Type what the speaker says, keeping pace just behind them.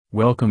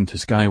Welcome to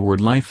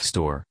Skyward Life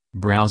Store.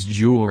 Browse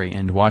jewelry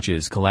and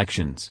watches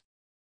collections.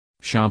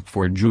 Shop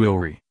for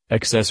jewelry,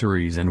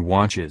 accessories and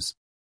watches.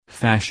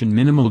 Fashion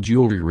minimal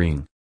jewelry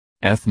ring.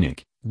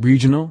 Ethnic,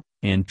 regional,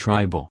 and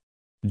tribal.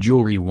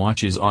 Jewelry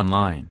watches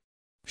online.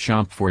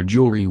 Shop for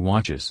jewelry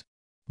watches.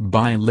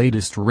 Buy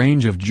latest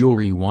range of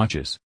jewelry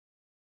watches.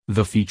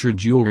 The featured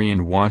jewelry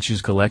and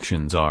watches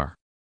collections are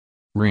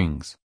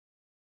rings.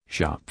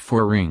 Shop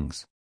for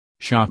rings.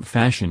 Shop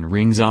fashion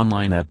rings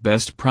online at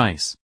best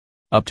price.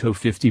 Up to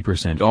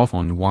 50% off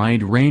on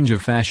wide range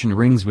of fashion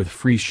rings with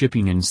free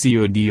shipping and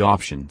COD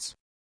options.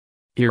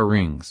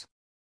 Earrings.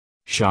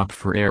 Shop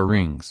for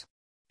earrings.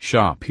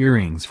 Shop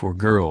earrings for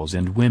girls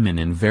and women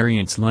in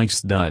variants like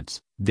studs,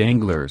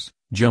 danglers,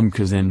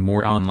 jumkas and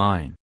more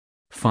online.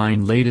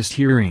 Find latest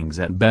earrings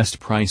at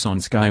best price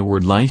on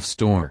Skyward Life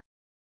Store.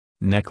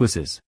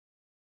 Necklaces.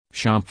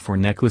 Shop for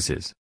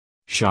necklaces.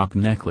 Shop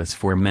necklace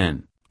for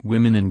men,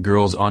 women and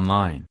girls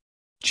online.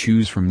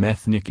 Choose from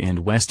ethnic and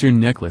western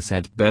necklace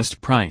at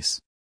best price.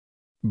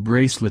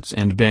 Bracelets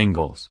and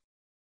bangles.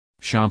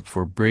 Shop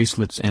for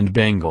bracelets and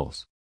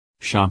bangles.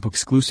 Shop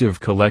exclusive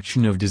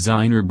collection of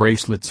designer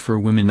bracelets for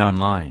women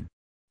online.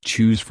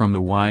 Choose from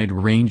the wide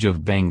range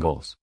of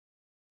bangles.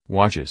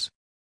 Watches.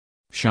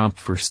 Shop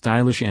for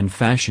stylish and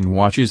fashion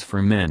watches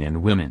for men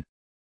and women.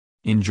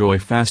 Enjoy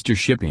faster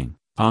shipping,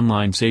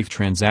 online safe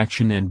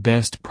transaction and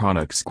best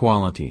products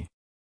quality.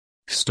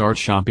 Start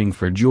shopping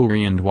for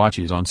jewelry and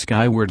watches on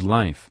Skyward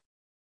Life.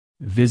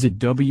 Visit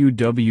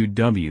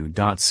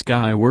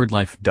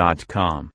www.skywardlife.com.